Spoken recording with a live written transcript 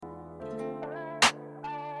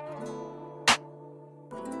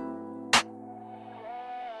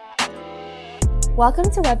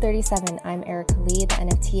Welcome to Web37. I'm Erica Lee, the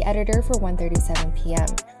NFT editor for 1:37 p.m.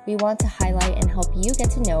 We want to highlight and help you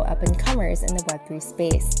get to know up-and-comers in the Web3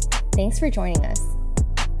 space. Thanks for joining us.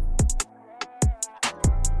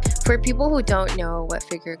 For people who don't know what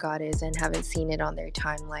FIGUREGOT is and haven't seen it on their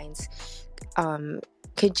timelines,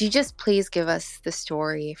 could you just please give us the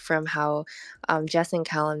story from how Jess and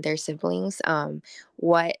Callum, their siblings,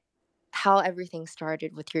 how everything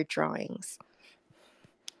started with your drawings?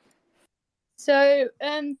 So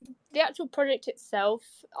the actual project itself,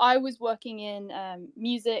 I was working in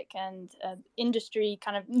music and industry,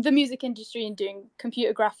 kind of the music industry, and doing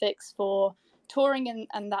computer graphics for touring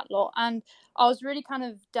and that lot. And I was really kind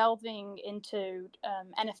of delving into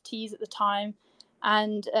NFTs at the time.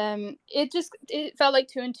 And it felt like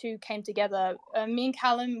 2 and 2 came together. Me and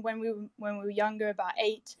Callum, when we were younger, about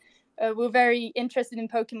 8, we were very interested in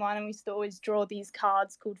Pokemon, and we used to always draw these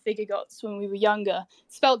cards called FIGUREGOTs when we were younger,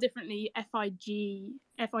 spelled differently, F-I-G-A-G-O-T.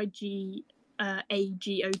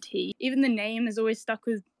 Even the name has always stuck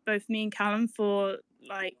with both me and Callum for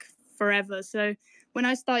like forever. So when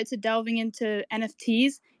I started to delving into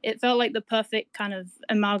NFTs, it felt like the perfect kind of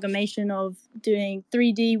amalgamation of doing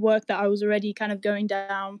 3D work that I was already kind of going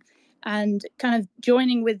down, and kind of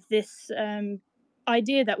joining with this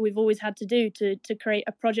idea that we've always had to do to create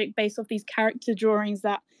a project based off these character drawings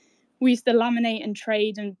that we used to laminate and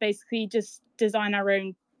trade, and basically just design our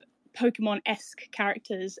own Pokemon-esque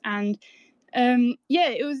characters. And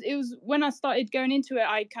it was when I started going into it,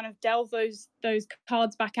 I kind of delved those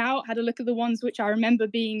cards back out, had a look at the ones which I remember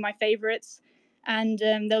being my favorites, and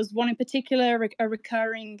there was one in particular, a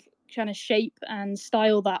recurring kind of shape and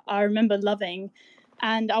style that I remember loving.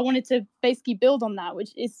 And I wanted to basically build on that,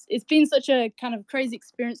 which it's been such a kind of crazy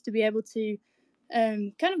experience to be able to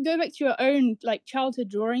kind of go back to your own like childhood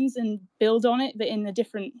drawings and build on it, but in a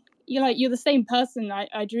different, you're the same person.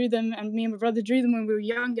 I drew them, and me and my brother drew them when we were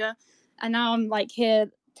younger, and now I'm like here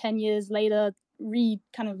 10 years later,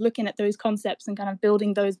 kind of looking at those concepts and kind of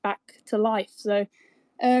building those back to life. So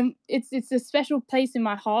it's a special place in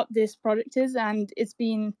my heart, this project is, and it's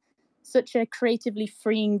been such a creatively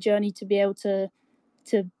freeing journey to be able to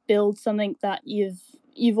build something that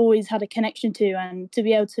you've always had a connection to, and to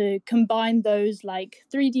be able to combine those like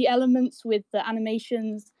 3D elements with the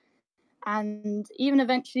animations, and even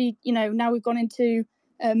eventually, now we've gone into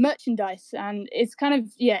merchandise, and it's kind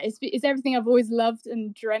of it's everything I've always loved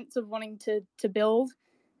and dreamt of wanting to build,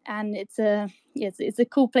 and it's a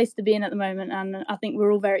cool place to be in at the moment, and I think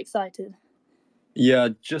we're all very excited. Yeah,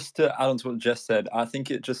 just to add on to what Jess said, I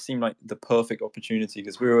think it just seemed like the perfect opportunity,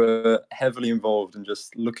 because we were heavily involved in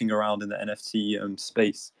just looking around in the NFT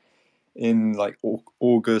space in like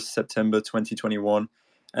August, September 2021.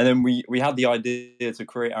 And then we had the idea to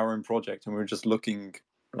create our own project, and we were just looking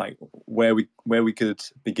like where we could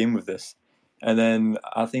begin with this. And then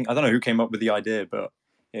I don't know who came up with the idea, but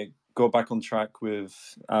it got back on track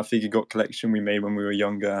with our FIGUREGOT collection we made when we were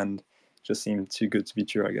younger, and just seemed too good to be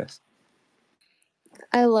true, I guess.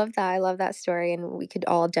 I love that story, and we could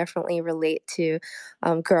all definitely relate to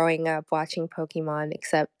growing up watching Pokemon,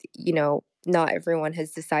 except, not everyone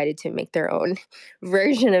has decided to make their own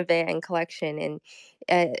version of it and collection.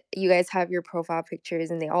 And you guys have your profile pictures,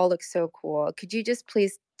 and they all look so cool. Could you just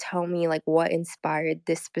please tell me like what inspired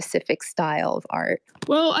this specific style of art?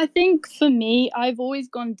 Well, I think for me, I've always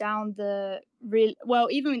gone down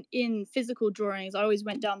even in physical drawings, I always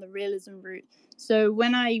went down the realism route. So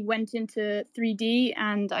when I went into 3D,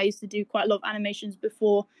 and I used to do quite a lot of animations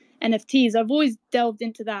before NFTs, I've always delved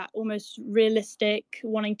into that almost realistic,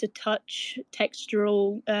 wanting to touch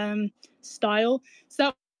textural style. So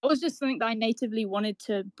that was just something that I natively wanted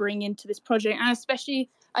to bring into this project. And especially,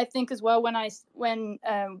 I think as well, when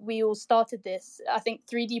we all started this, I think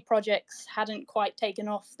 3D projects hadn't quite taken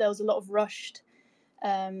off. There was a lot of rushed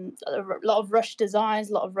designs,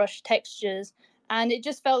 a lot of rushed textures. And it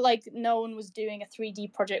just felt like no one was doing a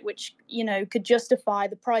 3D project which, could justify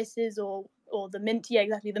the prices or the mint,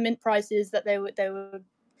 the mint prices that they were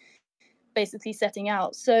basically setting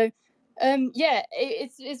out. So,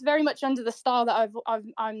 it's very much under the style that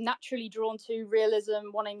I'm naturally drawn to,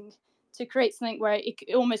 realism, wanting to create something where it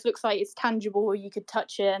almost looks like it's tangible, where you could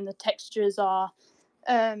touch it, and the textures are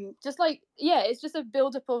it's just a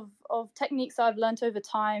build-up of techniques I've learned over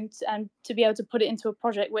time, and to be able to put it into a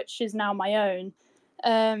project which is now my own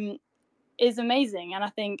is amazing. And I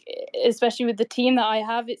think, especially with the team that I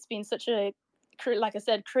have, it's been such a, like I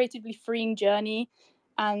said, creatively freeing journey.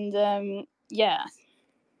 And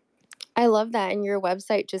I love that. And your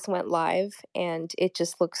website just went live, and it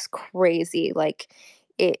just looks crazy. Like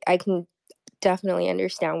I can definitely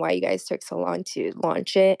understand why you guys took so long to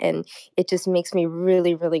launch it, and it just makes me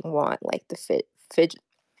really, really want like the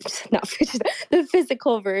not fidget, the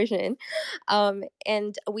physical version.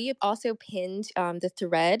 And we also pinned the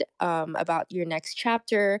thread about your next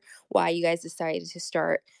chapter, why you guys decided to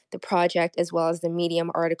start the project, as well as the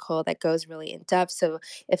Medium article that goes really in depth. So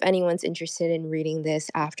if anyone's interested in reading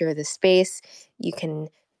this after the space, you can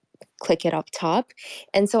click it up top.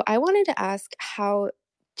 And so I wanted to ask how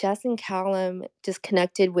Jess and Callum just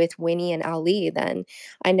connected with Winnie and Ali then.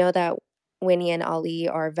 I know that Winnie and Ali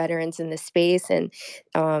are veterans in the space, and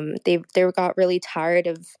they got really tired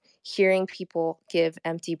of hearing people give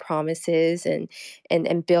empty promises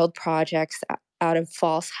and build projects out of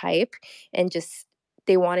false hype, and just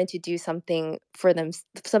they wanted to do something for them,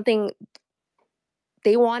 something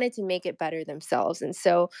they wanted to make it better themselves. And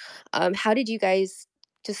so how did you guys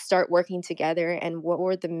just start working together, and what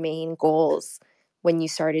were the main goals when you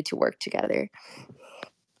started to work together?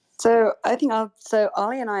 So I think so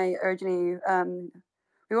Ali and I originally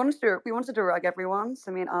we wanted to rug everyone.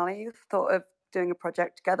 So me and Ali thought of doing a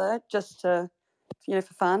project together just to,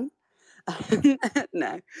 for fun.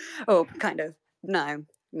 No, oh, kind of. No.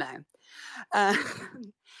 Uh,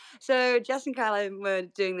 so Jess and Callum were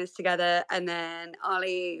doing this together, and then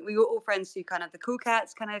Ali, we were all friends through kind of the Cool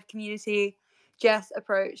Cats kind of community. Jess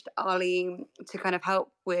approached Ali to kind of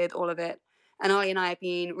help with all of it. And Ali and I have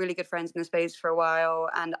been really good friends in the space for a while.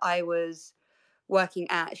 And I was working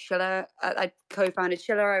at Schiller. I co-founded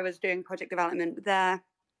Schiller. I was doing project development there.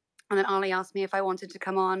 And then Ali asked me if I wanted to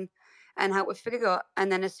come on and help with FIGUREGOT.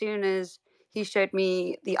 And then as soon as he showed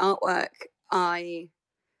me the artwork, I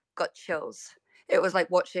got chills. It was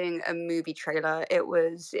like watching a movie trailer. It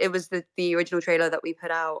was the original trailer that we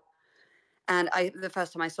put out. And the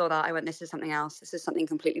first time I saw that, I went, this is something else. This is something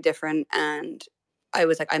completely different. And I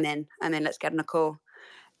was like, I'm in, let's get on a call.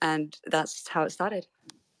 And that's how it started.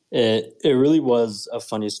 It really was a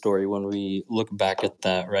funny story when we look back at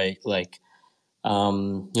that, right? Like,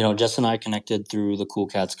 Jess and I connected through the Cool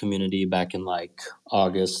Cats community back in like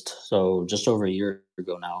August, so just over a year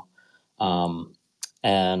ago now.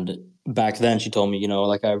 And back then she told me,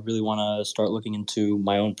 like I really want to start looking into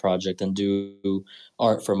my own project and do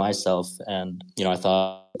art for myself. And, I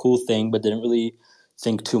thought cool thing, but didn't really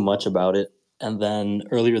think too much about it. And then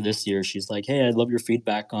earlier this year, she's like, hey, I'd love your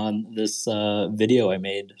feedback on this video I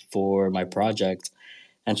made for my project.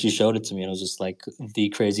 And she showed it to me, and it was just like the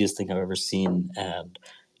craziest thing I've ever seen. And,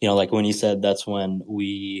 like when you said, that's when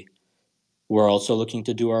we were also looking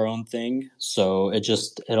to do our own thing. So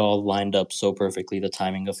it all lined up so perfectly. The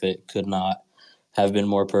timing of it could not have been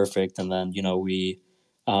more perfect. And then, we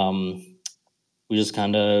just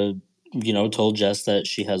kind of, told Jess that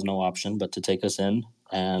she has no option but to take us in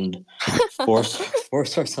and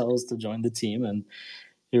force ourselves to join the team. And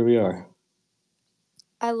here we are.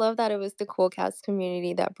 I love that it was the Cool Cats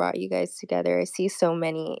community that brought you guys together. I see so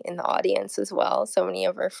many in the audience as well, so many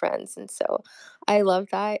of our friends. And so I love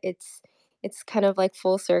that. It's kind of like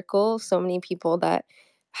full circle. So many people that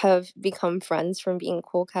have become friends from being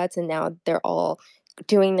Cool Cats, and now they're all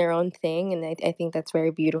doing their own thing. And I think that's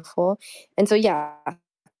very beautiful. And so, yeah,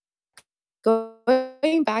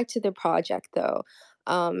 going back to the project though,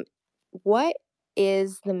 what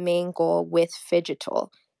is the main goal with Phygital?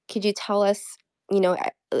 Could you tell us,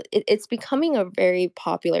 it's becoming a very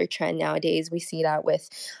popular trend nowadays. We see that with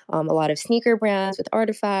a lot of sneaker brands, with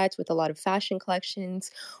artifacts, with a lot of fashion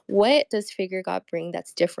collections. What does FIGUREGOT bring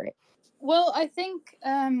that's different? Well, I think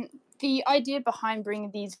the idea behind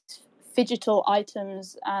bringing these Phygital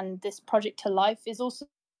items and this project to life is also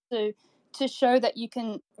to show that you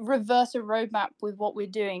can reverse a roadmap with what we're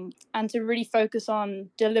doing and to really focus on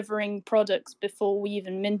delivering products before we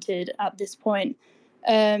even minted at this point.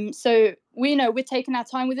 So we're taking our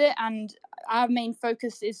time with it, and our main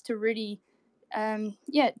focus is to really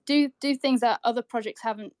do things that other projects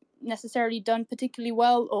haven't necessarily done particularly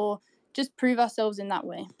well, or just prove ourselves in that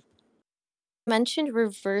way. You mentioned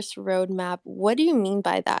reverse roadmap. What do you mean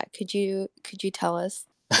by that? Could you tell us?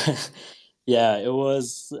 Yeah, it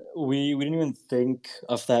was. We didn't even think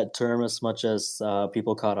of that term as much as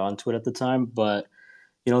people caught on to it at the time. But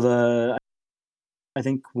I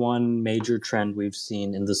think one major trend we've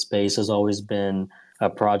seen in the space has always been a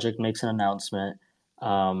project makes an announcement,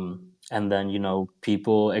 and then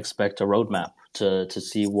people expect a roadmap to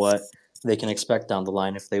see what they can expect down the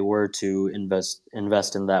line if they were to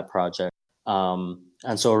invest in that project.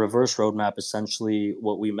 And so a reverse roadmap, essentially,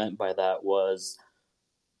 what we meant by that was,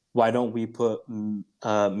 why don't we put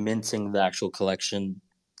minting the actual collection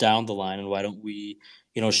down the line, and why don't we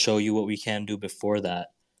show you what we can do before that.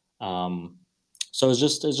 So it's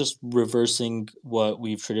just reversing what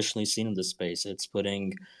we've traditionally seen in this space. It's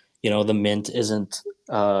putting the mint isn't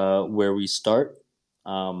where we start,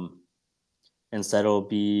 Instead, it'll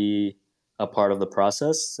be a part of the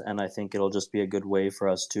process, and I think it'll just be a good way for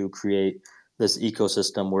us to create this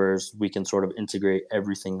ecosystem where we can sort of integrate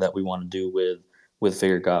everything that we want to do with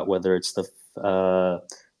FIGUREGOT, whether it's the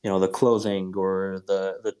the clothing or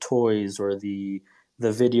the toys or the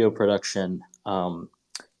video production.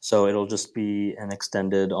 So it'll just be an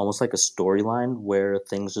extended, almost like a storyline where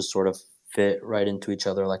things just sort of fit right into each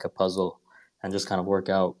other like a puzzle and just kind of work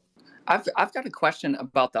out. I've got a question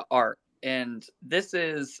about the art, and this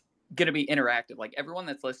is going to be interactive. Like, everyone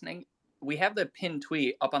that's listening, we have the pinned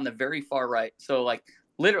tweet up on the very far right. So, like,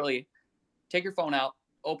 literally take your phone out,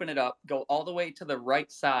 open it up, go all the way to the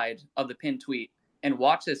right side of the pinned tweet and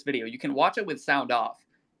watch this video. You can watch it with sound off.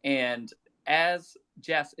 And as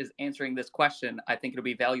Jess is answering this question, I think it'll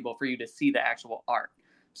be valuable for you to see the actual art.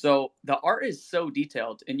 So the art is so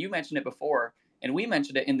detailed, and you mentioned it before, and we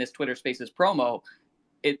mentioned it in this Twitter Spaces promo.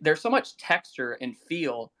 There's so much texture and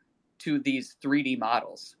feel to these 3D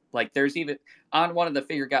models. Like, there's even on one of the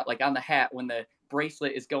FIGUREGOT, like on the hat, when the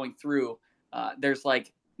bracelet is going through, there's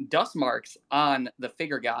like dust marks on the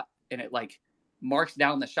FIGUREGOT, and it like marks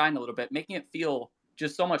down the shine a little bit, making it feel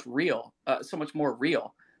just so much real, so much more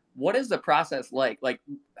real. What is the process like? Like,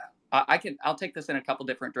 I'll take this in a couple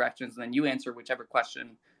different directions, and then you answer whichever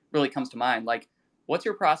question really comes to mind. Like, what's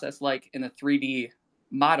your process like in the 3D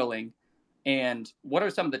modeling, and what are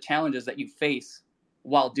some of the challenges that you face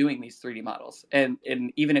while doing these 3D models? And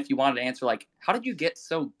even if you wanted to answer, like, how did you get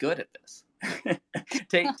so good at this?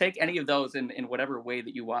 take any of those in whatever way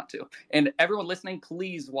that you want to. And everyone listening,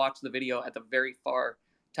 please watch the video at the very far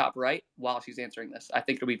top right while she's answering this. I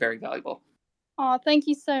think it'll be very valuable. Oh, thank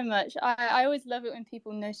you so much. I always love it when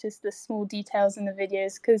people notice the small details in the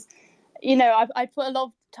videos, because, you know, I put a lot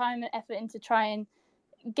of time and effort into trying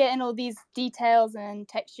getting all these details and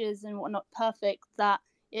textures and whatnot perfect, that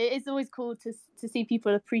it's always cool to see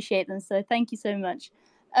people appreciate them. So thank you so much.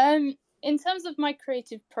 In terms of my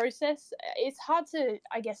creative process, it's hard to,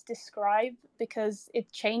 I guess, describe because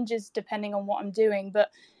it changes depending on what I'm doing.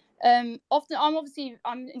 But often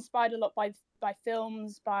I'm inspired a lot by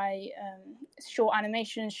films, by short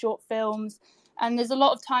animations, short films. And there's a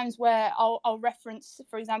lot of times where I'll reference,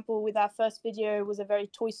 for example, with our first video was a very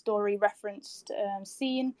Toy Story referenced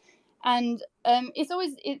scene. And there's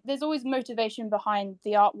always motivation behind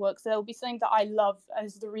the artwork. So there'll be something that I love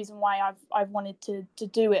as the reason why I've wanted to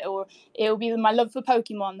do it. Or it'll be my love for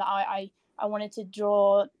Pokemon that I wanted to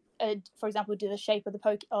draw, for example, do the shape of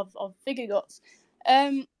the of FIGUREGOTs.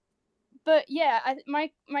 But yeah, my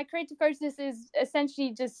creative process is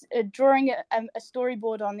essentially just drawing a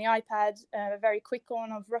storyboard on the iPad, a very quick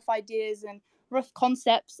one of rough ideas and rough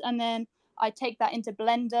concepts, and then I take that into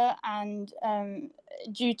Blender. And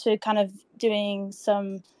due to kind of doing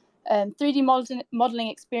some 3D modeling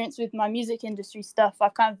experience with my music industry stuff,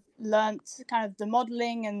 I've kind of learnt kind of the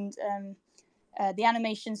modeling and the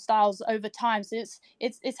animation styles over time. So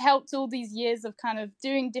it's helped all these years of kind of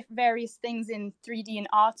doing various things in 3D and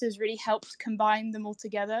art has really helped combine them all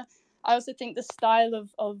together. I also think the style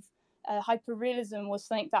of hyperrealism was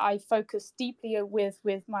something that I focused deeply with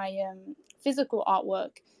my physical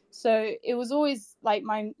artwork. So it was always like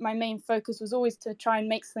my main focus was always to try and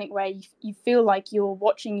make something where you feel like you're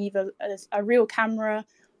watching either a real camera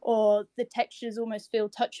or the textures almost feel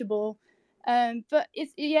touchable. But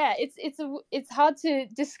it's hard to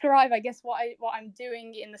describe, I guess, what I'm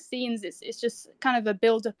doing in the scenes. It's just kind of a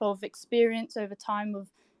build-up of experience over time of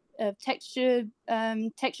texture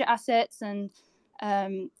assets, and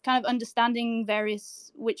kind of understanding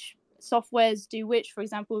which softwares do which. For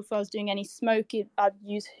example, if I was doing any smoke, I'd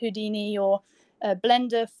use Houdini or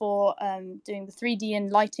Blender for doing the 3D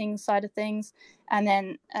and lighting side of things, and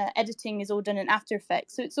then editing is all done in After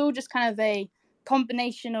Effects. So it's all just kind of a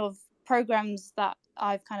combination of programs that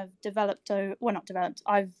I've kind of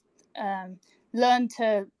I've learned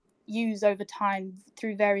to use over time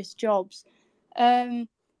through various jobs.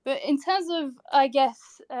 But in terms of, I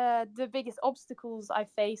guess, the biggest obstacles I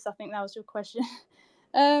face, I think that was your question.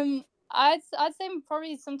 I'd say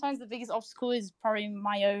probably sometimes the biggest obstacle is probably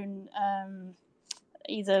my own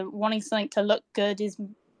either wanting something to look good, is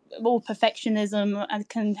more perfectionism, and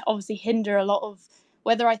can obviously hinder a lot of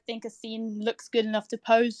whether I think a scene looks good enough to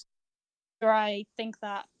post, or I think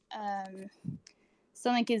that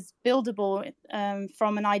something is buildable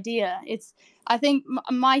from an idea. I think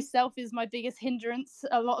myself is my biggest hindrance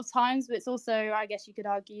a lot of times, but it's also, I guess you could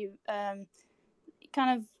argue, kind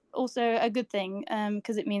of also a good thing,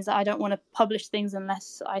 because it means that I don't want to publish things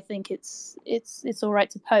unless I think it's all right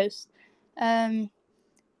to post.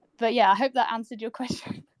 But yeah, I hope that answered your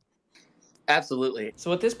question. Absolutely.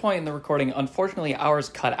 So at this point in the recording, unfortunately, ours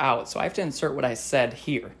cut out, so I have to insert what I said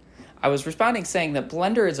here. I was responding saying that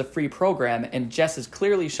Blender is a free program and Jess has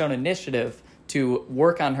clearly shown initiative to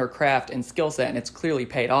work on her craft and skill set, and it's clearly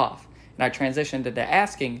paid off. And I transitioned into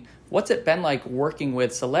asking, what's it been like working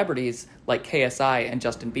with celebrities like KSI and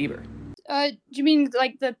Justin Bieber? Do you mean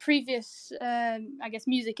like the previous, I guess,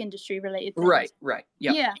 music industry related things? Right.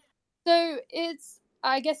 Yep. Yeah. So it's,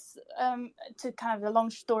 I guess, to kind of a long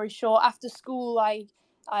story short, after school, I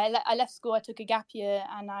left school, I took a gap year,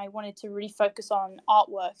 and I wanted to really focus on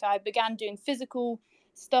artwork. I began doing physical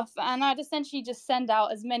stuff, and I'd essentially just send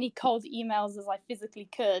out as many cold emails as I physically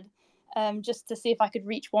could, just to see if I could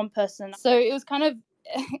reach one person. So it was kind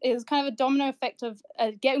of a domino effect of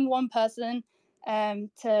getting one person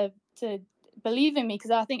to believe in me,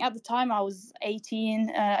 because I think at the time I was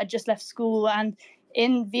 18, I just left school, and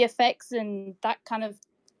in VFX and that kind of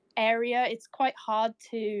area, it's quite hard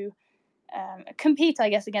to compete, I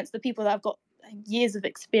guess, against the people that have got years of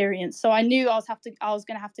experience. So I knew I was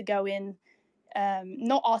going to have to go in,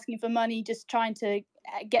 not asking for money, just trying to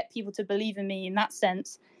get people to believe in me in that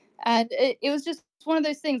sense. And it was just one of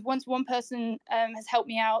those things. Once one person has helped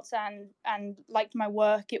me out and liked my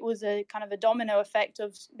work, it was a kind of a domino effect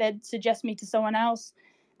of they'd suggest me to someone else.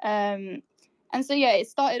 And so, yeah, it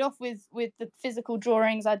started off with the physical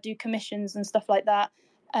drawings. I'd do commissions and stuff like that.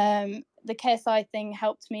 The KSI thing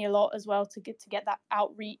helped me a lot as well to get that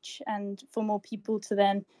outreach and for more people to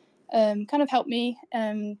then kind of help me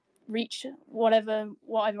reach whatever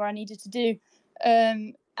I needed to do.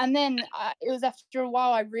 And then it was after a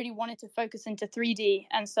while I really wanted to focus into 3D.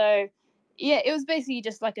 And so, yeah, it was basically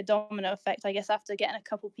just like a domino effect, I guess, after getting a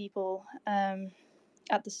couple people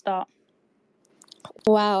at the start.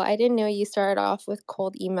 Wow, I didn't know you started off with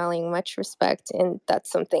cold emailing. Much respect, and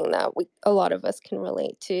that's something that a lot of us can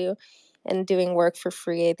relate to. And doing work for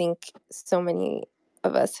free, I think so many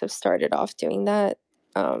of us have started off doing that,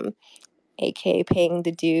 aka paying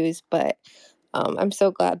the dues. But I'm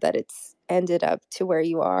so glad that it's ended up to where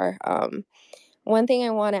you are. One thing I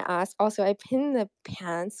want to ask, also, I pinned the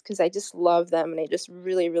pants because I just love them and I just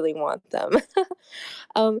really, really want them.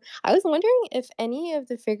 I was wondering if any of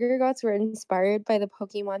the FIGUREGOTs were inspired by the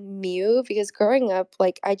Pokemon Mew, because growing up,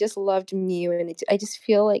 like, I just loved Mew, and I just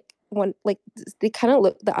feel like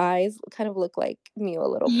the eyes kind of look like Mew a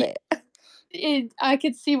little bit. I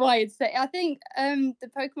could see why you'd say. I think the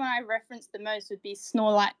Pokemon I referenced the most would be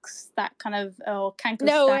Snorlax, that kind of, or Kangaskhan.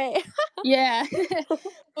 No way. Yeah.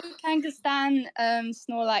 Kangaskhan,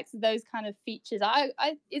 Snorlax, those kind of features.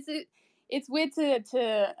 It's weird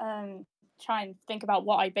to try and think about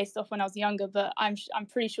what I based off when I was younger, but I'm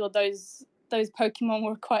pretty sure those Pokemon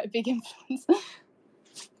were quite a big influence.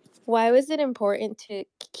 Why was it important to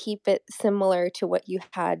keep it similar to what you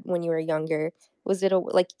had when you were younger? Was it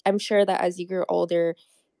I'm sure that as you grew older,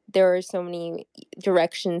 there were so many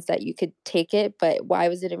directions that you could take it, but why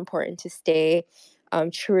was it important to stay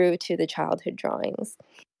true to the childhood drawings?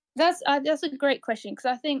 That's a great question, because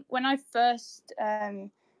I think when I first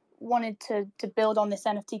wanted to build on this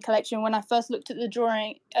NFT collection, when I first looked at the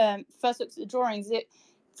drawings,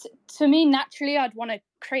 to me, naturally, I'd want to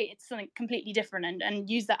create something completely different and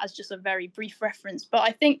use that as just a very brief reference. But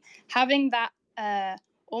I think having that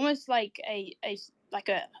almost like a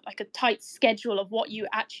tight schedule of what you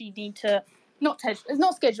actually need to it's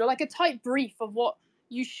not schedule, like a tight brief of what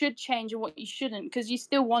you should change and what you shouldn't, because you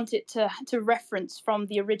still want it to reference from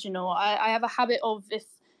the original. I have a habit of, if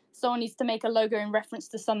someone needs to make a logo in reference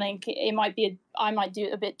to something, it might be I might do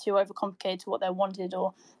it a bit too overcomplicated to what they wanted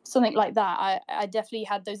or something like that. I definitely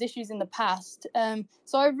had those issues in the past.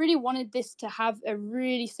 So I really wanted this to have a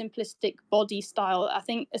really simplistic body style. I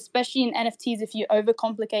think especially in NFTs, if you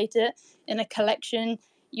overcomplicate it in a collection,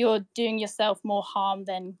 you're doing yourself more harm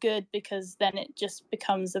than good, because then it just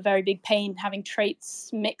becomes a very big pain having traits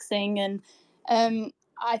mixing. And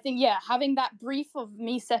I think, yeah, having that brief of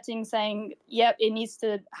me saying, yep, it needs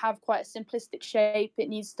to have quite a simplistic shape. It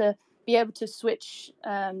needs to be able to switch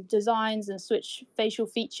designs and switch facial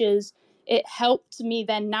features. It helped me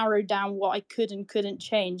then narrow down what I could and couldn't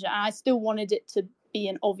change. And I still wanted it to be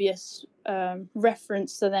an obvious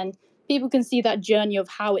reference, so then people can see that journey of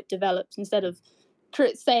how it developed, instead of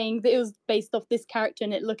saying that it was based off this character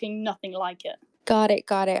and it looking nothing like it. Got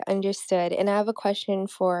it. Understood. And I have a question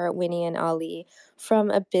for Winnie and Ali. From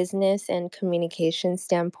a business and communication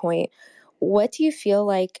standpoint, what do you feel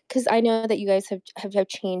like, because I know that you guys have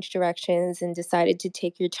changed directions and decided to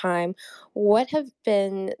take your time. What have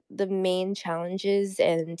been the main challenges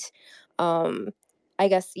and I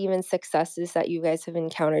guess even successes that you guys have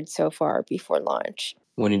encountered so far before launch?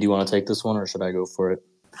 Winnie, do you want to take this one or should I go for it?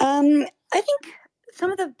 I think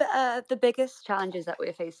some of the biggest challenges that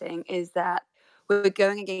we're facing is that we're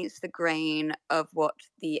going against the grain of what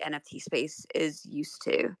the NFT space is used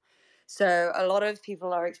to. So a lot of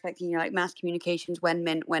people are expecting like mass communications, when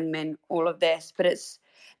mint, all of this, but it's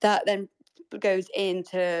that then goes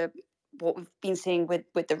into what we've been seeing with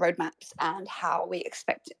the roadmaps and how we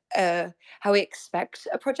expect a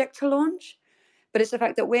project to launch. But it's the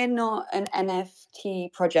fact that we're not an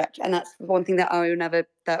NFT project, and that's one thing that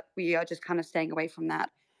we are just kind of staying away from that.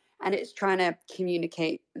 And it's trying to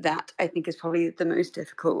communicate that, I think, is probably the most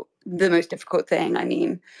difficult thing. I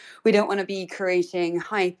mean, we don't want to be creating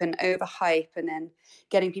hype and overhype and then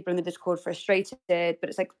getting people in the Discord frustrated. But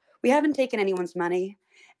it's like, we haven't taken anyone's money.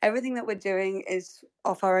 Everything that we're doing is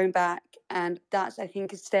off our own back. And that's, I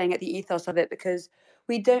think, is staying at the ethos of it, because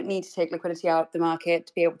we don't need to take liquidity out of the market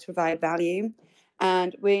to be able to provide value.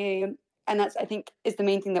 And that's, I think, is the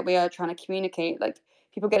main thing that we are trying to communicate. Like,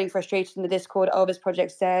 people getting frustrated in the Discord, oh, this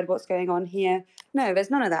project's dead, what's going on here? No,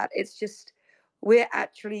 there's none of that. It's just, we're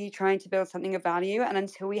actually trying to build something of value. And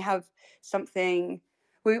until we have something,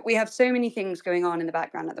 we have so many things going on in the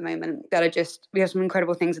background at the moment that are just, we have some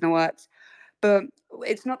incredible things in the works. But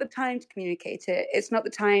it's not the time to communicate it. It's not the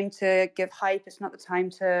time to give hype. It's not the time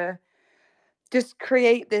to just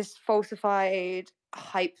create this falsified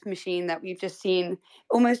hype machine that we've just seen.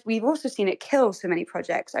 We've also seen it kill so many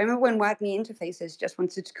projects. I remember when WAGMI Interfaces just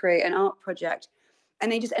wanted to create an art project, and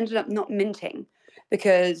they just ended up not minting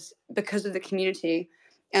because of the community.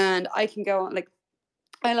 And I can go on, like,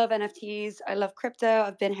 I love NFTs, I love crypto,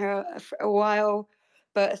 I've been here for a while,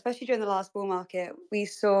 but especially during the last bull market, we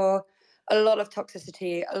saw a lot of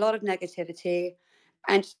toxicity, a lot of negativity,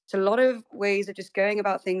 and just a lot of ways of just going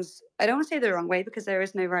about things. I don't want to say the wrong way, because there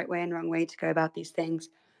is no right way and wrong way to go about these things,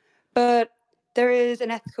 but there is an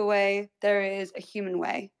ethical way, there is a human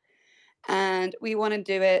way, and we want to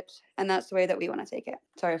do it, and that's the way that we want to take it.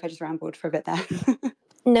 Sorry if I just rambled for a bit there.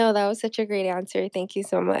 No, that was such a great answer. Thank you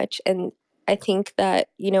so much. And I think that,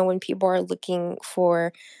 when people are looking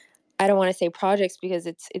for, I don't want to say projects, because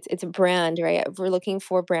it's a brand, right? We're looking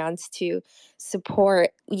for brands to support.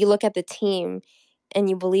 You look at the team and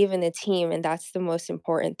you believe in the team, and that's the most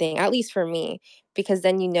important thing, at least for me, because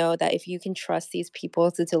then you know that if you can trust these people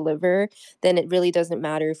to deliver, then it really doesn't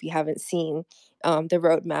matter if you haven't seen the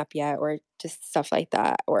roadmap yet, or just stuff like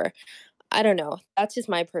that. Or I don't know. That's just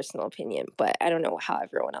my personal opinion, but I don't know how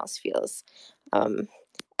everyone else feels.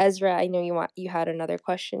 Ezra, I know you had another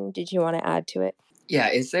question. Did you want to add to it? Yeah,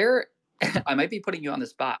 is there, I might be putting you on the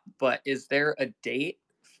spot, but is there a date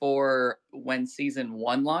for when season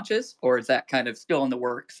 1 launches, or is that kind of still in the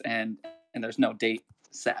works and there's no date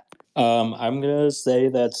set? I'm going to say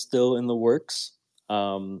that's still in the works.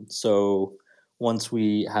 So once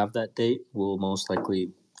we have that date, we'll most likely,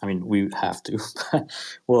 we have to,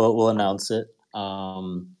 we'll announce it.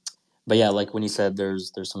 But yeah, like when you said,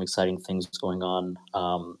 there's some exciting things going on.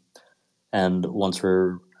 And once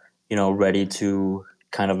we're, ready to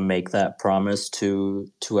kind of make that promise to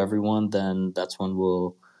everyone, then that's when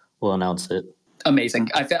we'll announce it. Amazing.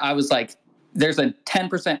 I was like, there's a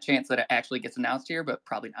 10% chance that it actually gets announced here, but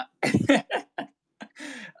probably not.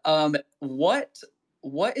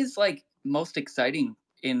 What is like most exciting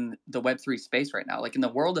in the Web3 space right now? Like in the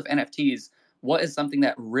world of NFTs, what is something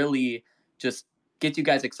that really just gets you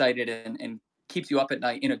guys excited and keeps you up at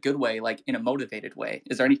night in a good way, like in a motivated way?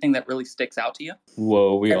 Is there anything that really sticks out to you?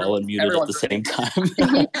 Whoa, we all unmuted at the same time.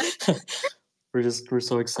 We're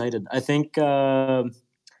so excited. I think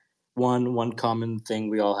one common thing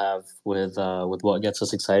we all have with what gets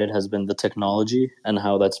us excited has been the technology and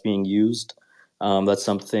how that's being used. That's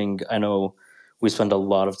something I know we spend a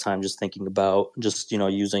lot of time just thinking about, just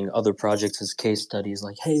using other projects as case studies.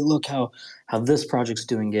 Like, hey, look how this project's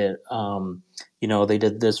doing it. They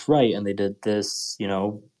did this right, and they did this.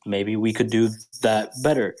 Maybe we could do that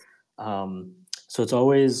better. So it's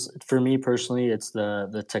always, for me personally, it's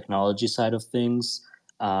the technology side of things.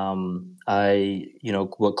 What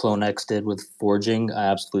CloneX did with forging, I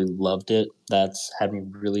absolutely loved it. That's had me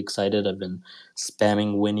really excited. I've been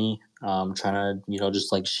spamming Winnie, trying to,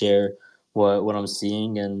 just like share what I'm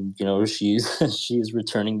seeing, and, she's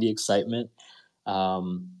returning the excitement.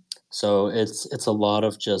 So it's a lot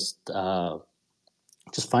of just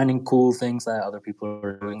finding cool things that other people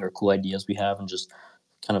are doing, or cool ideas we have, and just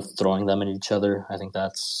kind of throwing them at each other. I think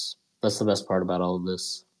that's the best part about all of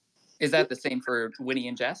this. Is that the same for Winnie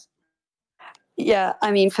and Jess? Yeah,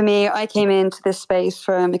 I mean, for me, I came into this space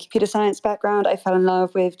from a computer science background. I fell in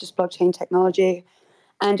love with just blockchain technology,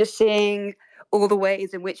 and just seeing all the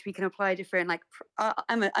ways in which we can apply different, like,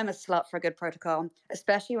 I'm a slut for a good protocol,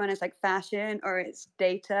 especially when it's like fashion or it's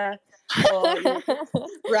data or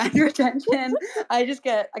brand retention. I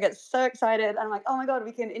get so excited. I'm like, oh my God,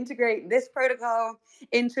 we can integrate this protocol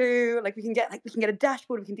into, like, we can get a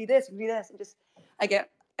dashboard, we can do this, and just I get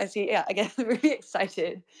really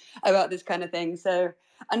excited about this kind of thing. So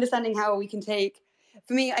understanding how we can take,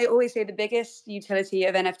 for me, I always say the biggest utility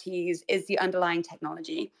of NFTs is the underlying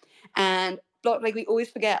technology. And we always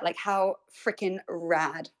forget like how freaking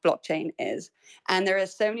rad blockchain is. And there are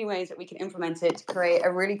so many ways that we can implement it to create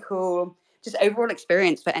a really cool, just overall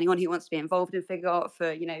experience for anyone who wants to be involved in FIGUREGOT,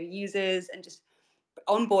 for, users, and just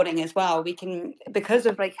onboarding as well. We can, because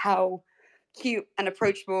of like how cute and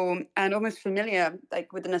approachable and almost familiar,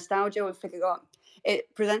 like with the nostalgia of FIGUREGOT,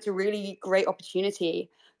 it presents a really great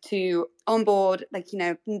opportunity to onboard,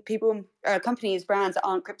 people, companies, brands that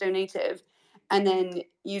aren't crypto native, and then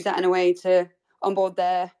use that in a way to onboard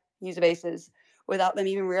their user bases without them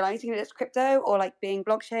even realizing that it's crypto or like being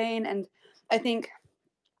blockchain. And I think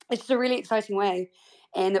it's just a really exciting way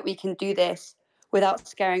in that we can do this without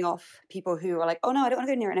scaring off people who are like, oh no, I don't want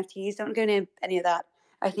to go near NFTs, don't want to go near any of that.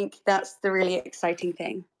 I think that's the really exciting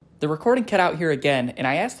thing. The recording cut out here again, and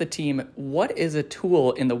I asked the team, what is a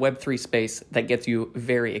tool in the Web3 space that gets you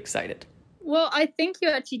very excited? Well, I think you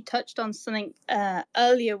actually touched on something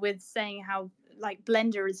earlier with saying how like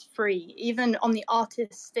Blender is free, even on the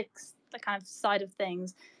the kind of side of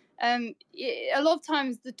things. A lot of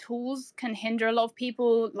times the tools can hinder a lot of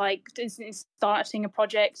people, like starting a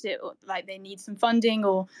project, like they need some funding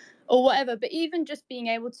or whatever. But even just being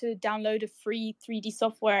able to download a free 3D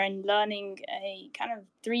software and learning a kind of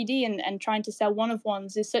 3D and trying to sell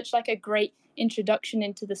one-of-ones is such like a great introduction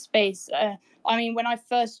into the space. I mean, when I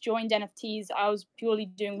first joined NFTs, I was purely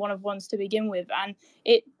doing one-of-ones to begin with, and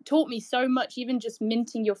it taught me so much, even just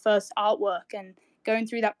minting your first artwork and going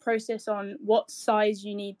through that process on what size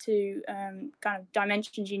you need to, kind of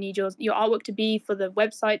dimensions you need your artwork to be for the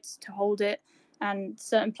websites to hold it, and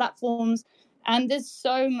certain platforms. And there's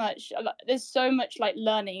so much like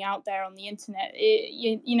learning out there on the internet.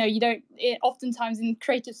 Oftentimes in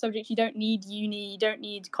creative subjects, you don't need uni, you don't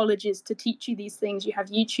need colleges to teach you these things. You have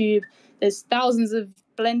YouTube. There's thousands of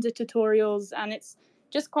Blender tutorials, and it's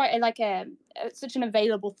just quite such an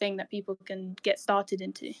available thing that people can get started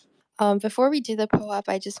into. Before we do the po-up,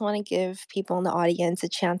 I just want to give people in the audience a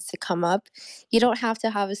chance to come up. You don't have to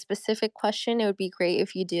have a specific question. It would be great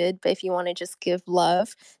if you did, but if you want to just give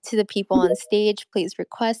love to the people on stage, please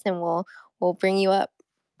request and we'll bring you up.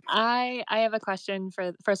 I have a question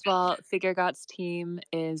for, first of all, FIGUREGOT's team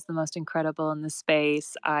is the most incredible in the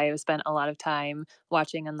space. I have spent a lot of time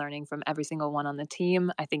watching and learning from every single one on the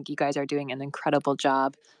team. I think you guys are doing an incredible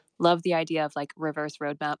job. Love the idea of like reverse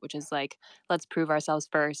roadmap, which is like, let's prove ourselves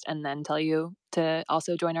first and then tell you to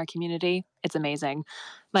also join our community. It's amazing.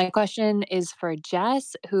 My question is for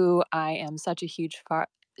Jess, who I am such a huge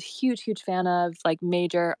fan of, like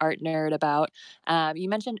major art nerd about. You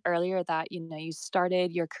mentioned earlier that you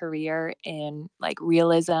started your career in like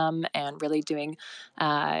realism and really doing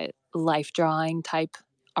life drawing type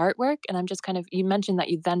artwork, and I'm just you mentioned that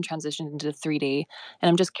you then transitioned into 3D, and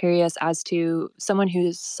I'm just curious, as to someone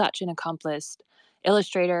who's such an accomplished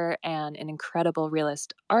illustrator and an incredible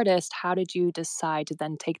realist artist, how did you decide to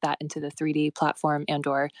then take that into the 3D platform, and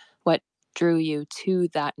or what drew you to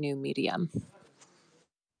that new medium?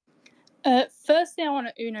 Firstly, I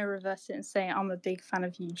want to Uno reverse it and say I'm a big fan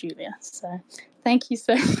of you, Julia. So thank you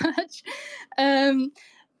so much.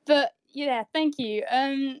 But yeah, thank you.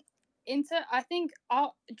 I think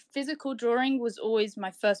physical drawing was always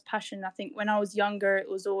my first passion. I think when I was younger, it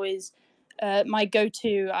was always my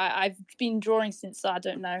go-to. I've been drawing since, I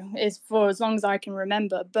don't know, it's for as long as I can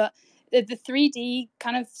remember. But the 3D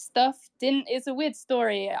kind of stuff it's a weird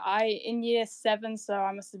story. In year 7, so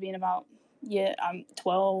I must have been about, I'm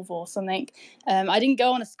 12 or something. I didn't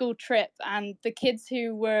go on a school trip, and the kids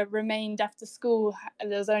who remained after school,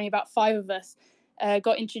 there was only about 5 of us,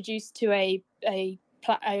 got introduced to a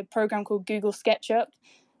program called Google SketchUp.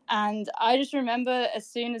 And I just remember, as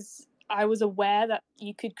soon as I was aware that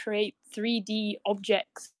you could create 3D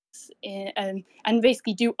objects and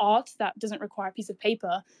basically do art that doesn't require a piece of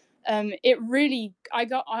paper, I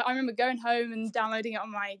remember going home and downloading it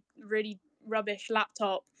on my really rubbish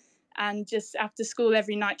laptop, and just after school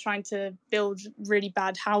every night trying to build really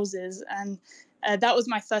bad houses. And that was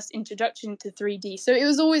my first introduction to 3D. So it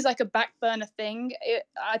was always like a back burner thing.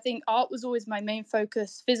 I think art was always my main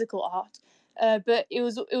focus, physical art. But it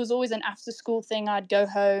was always an after school thing. I'd go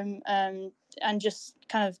home and just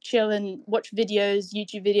kind of chill and watch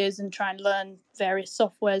YouTube videos, and try and learn various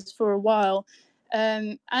softwares for a while.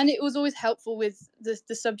 And it was always helpful with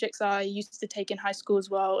the subjects I used to take in high school as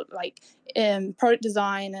well, like product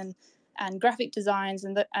design and graphic designs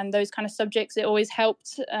and those kind of subjects. It always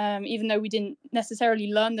helped, even though we didn't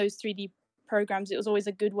necessarily learn those 3D programs. It was always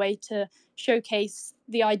a good way to showcase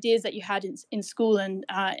the ideas that you had in school. And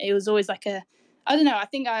it was always like I don't know, I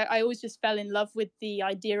think I always just fell in love with the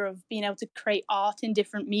idea of being able to create art in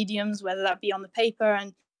different mediums, whether that be on the paper.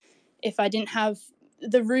 And if I didn't have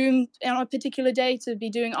the room on a particular day to be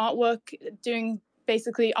doing artwork, doing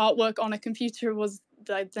basically artwork on a computer was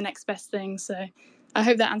the next best thing. So I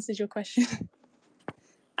hope that answers your question.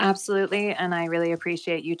 Absolutely. And I really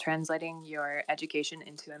appreciate you translating your education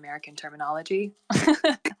into American terminology.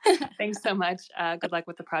 Thanks so much. Good luck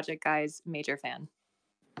with the project, guys. Major fan.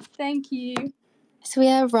 Thank you. So we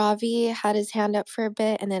have Ravi had his hand up for a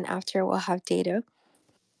bit, and then after we'll have Data.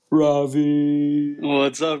 Ravi.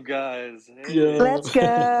 What's up, guys? Hey. Yeah. Let's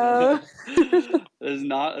go. There's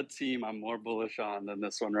not a team I'm more bullish on than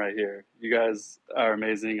this one right here. You guys are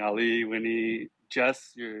amazing. Ali, Winnie,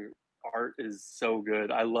 Jess, your art is so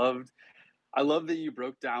good. I love that you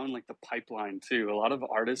broke down like the pipeline too. A lot of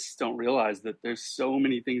artists don't realize that there's so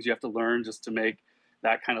many things you have to learn just to make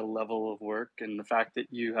that kind of level of work. And the fact that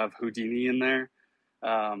you have Houdini in there,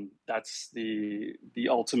 that's the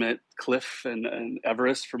ultimate cliff and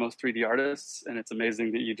Everest for most 3D artists. And it's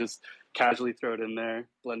amazing that you just casually throw it in there,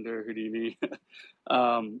 Blender, Houdini.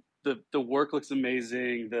 The work looks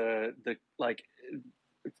amazing. The like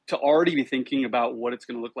to already be thinking about what it's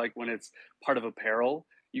going to look like when it's part of apparel.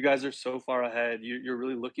 You guys are so far ahead. You're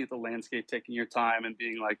really looking at the landscape, taking your time and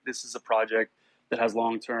being like, this is a project that has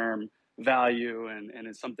long-term value and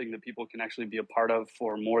it's something that people can actually be a part of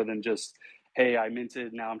for more than just, hey, I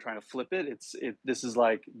minted, now I'm trying to flip it. This is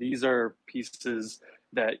like, these are pieces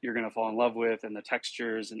that you're going to fall in love with, and the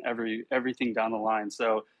textures and everything down the line.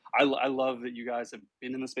 So I love that you guys have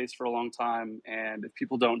been in the space for a long time. And if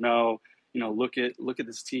people don't know, look at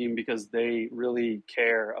this team, because they really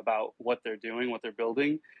care about what they're doing, what they're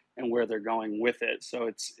building, and where they're going with it. So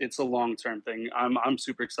it's a long-term thing. I'm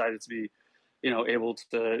super excited to be, able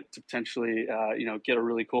to potentially, get a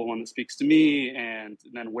really cool one that speaks to me, and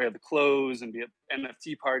then wear the clothes and be at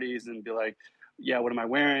NFT parties and be like, yeah, what am I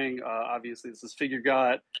wearing? Obviously, this is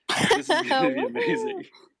FIGUREGOT. This is going to be amazing.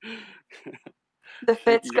 The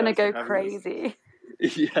fit's going to go crazy.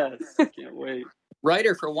 Yes, can't wait.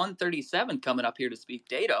 Writer for 137 coming up here to speak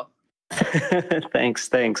Data.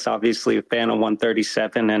 Thanks. Obviously a fan of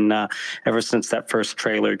 137, and ever since that first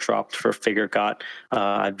trailer dropped for FIGUREGOT,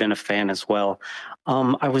 I've been a fan as well.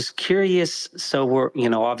 I was curious, so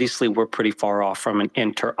obviously we're pretty far off from an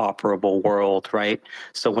interoperable world, right?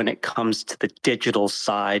 So when it comes to the digital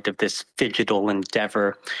side of this Phygital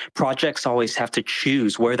endeavor, projects always have to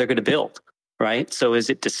choose where they're going to build. Right? So is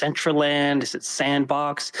it Decentraland? Is it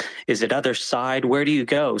Sandbox? Is it other side? Where do you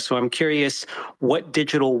go? So I'm curious, what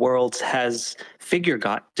digital worlds has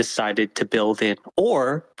FIGUREGOT decided to build in?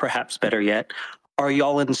 Or perhaps better yet, are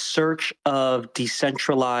y'all in search of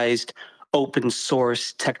decentralized open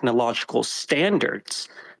source technological standards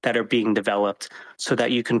that are being developed so that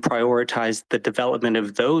you can prioritize the development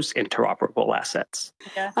of those interoperable assets?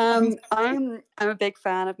 Yeah. I'm a big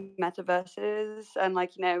fan of metaverses, and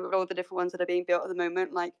all the different ones that are being built at the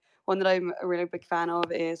moment. Like, one that I'm a really big fan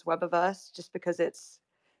of is Webiverse, just because of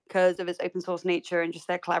its open source nature and just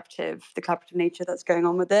the collaborative nature that's going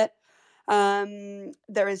on with it.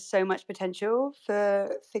 There is so much potential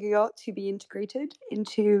for FIGUREGOT to be integrated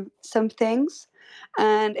into some things,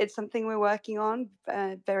 and it's something we're working on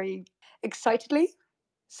very excitedly.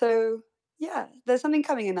 So yeah, there's something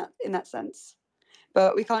coming in that sense,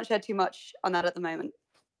 but we can't share too much on that at the moment.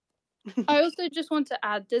 I also just want to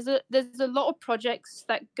add, there's a lot of projects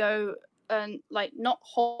that go not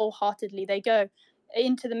wholeheartedly. They go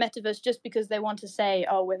into the metaverse just because they want to say,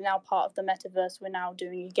 oh, we're now part of the metaverse, we're now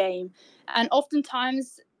doing a game. And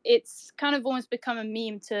oftentimes it's kind of almost become a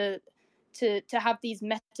meme to have these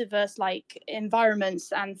metaverse like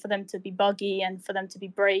environments, and for them to be buggy and for them to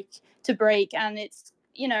break. And it's,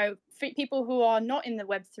 for people who are not in the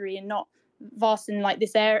Web3 and not vast in like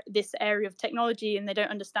this area of technology, and they don't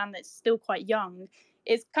understand that it's still quite young,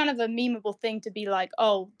 it's kind of a memeable thing to be like,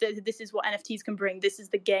 oh, this is what NFTs can bring, this is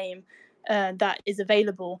the game that is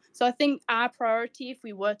available. So I think our priority, if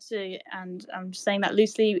we were to, and I'm just saying that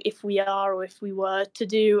loosely, if we were to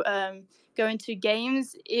do go into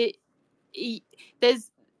games,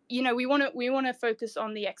 there's, we want to focus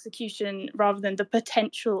on the execution rather than the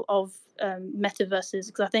potential of metaverses,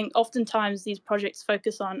 because I think oftentimes these projects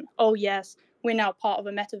focus on, oh yes, we're now part of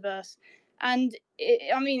a metaverse, and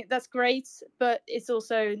that's great, but it's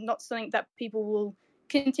also not something that people will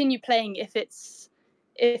continue playing if it's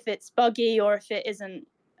buggy or if it isn't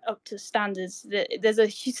up to standards.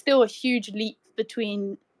 There's still a huge leap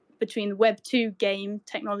between Web 2 game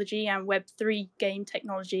technology and Web 3 game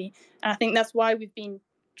technology, and I think that's why we've been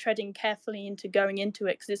treading carefully into going into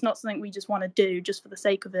it, because it's not something we just want to do just for the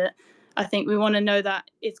sake of it. I think we want to know that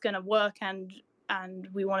it's going to work, and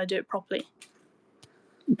we want to do it properly.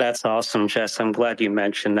 That's awesome, Jess. I'm glad you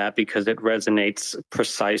mentioned that, because it resonates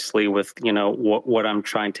precisely with, what I'm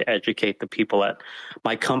trying to educate the people at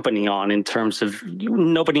my company on, in terms of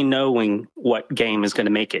nobody knowing what game is going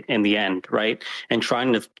to make it in the end, right? And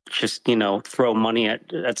trying to just, throw money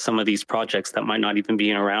at some of these projects that might not even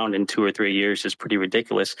be around in 2 or 3 years is pretty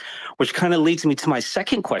ridiculous, which kind of leads me to my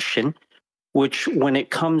second question, which, when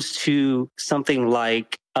it comes to something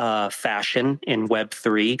like fashion in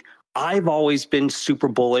Web3, I've always been super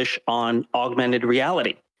bullish on augmented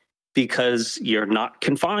reality, because you're not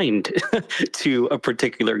confined to a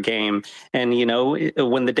particular game. And,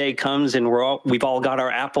 when the day comes and we've all got our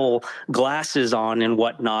Apple glasses on and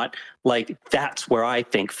whatnot, like, that's where I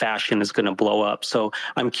think fashion is going to blow up. So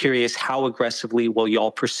I'm curious, how aggressively will y'all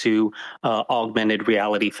pursue augmented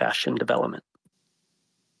reality fashion development?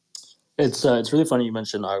 It's really funny you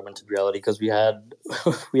mentioned augmented reality, because we had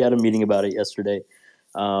a meeting about it yesterday.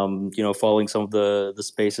 Following some of the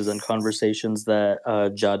spaces and conversations that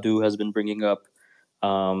Jadu has been bringing up.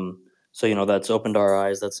 So that's opened our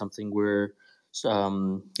eyes. That's something we're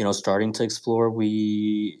starting to explore.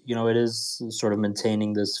 It is sort of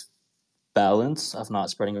maintaining this balance of not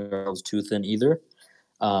spreading ourselves too thin either.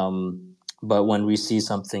 But when we see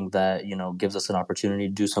something that gives us an opportunity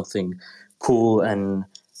to do something cool and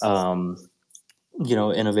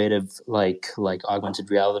innovative, like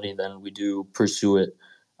augmented reality, then we do pursue it.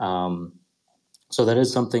 So that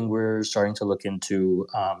is something we're starting to look into,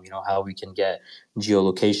 how we can get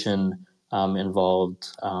geolocation involved,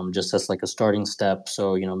 just as like a starting step.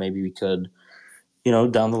 So, maybe we could,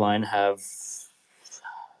 down the line have,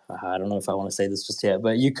 I don't know if I want to say this just yet,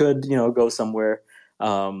 but you could, go somewhere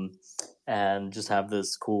and just have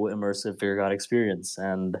this cool immersive FIGUREGOT experience.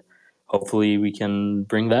 And hopefully we can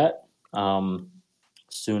bring that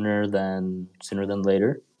sooner than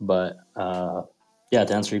later. But yeah,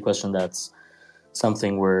 to answer your question, that's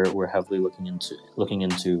something we're heavily looking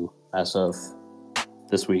into as of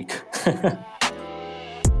this week.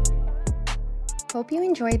 Hope you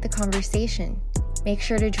enjoyed the conversation. Make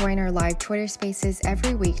sure to join our live Twitter spaces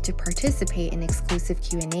every week to participate in exclusive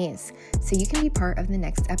Q&As, so you can be part of the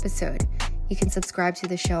next episode. You can subscribe to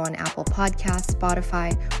the show on Apple Podcasts,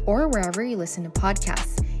 Spotify, or wherever you listen to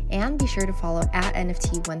podcasts. And be sure to follow at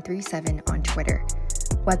NFT137 on Twitter.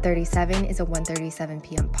 Web37 is a 1:37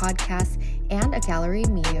 p.m. podcast and a Gallery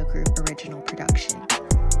Media Group original production.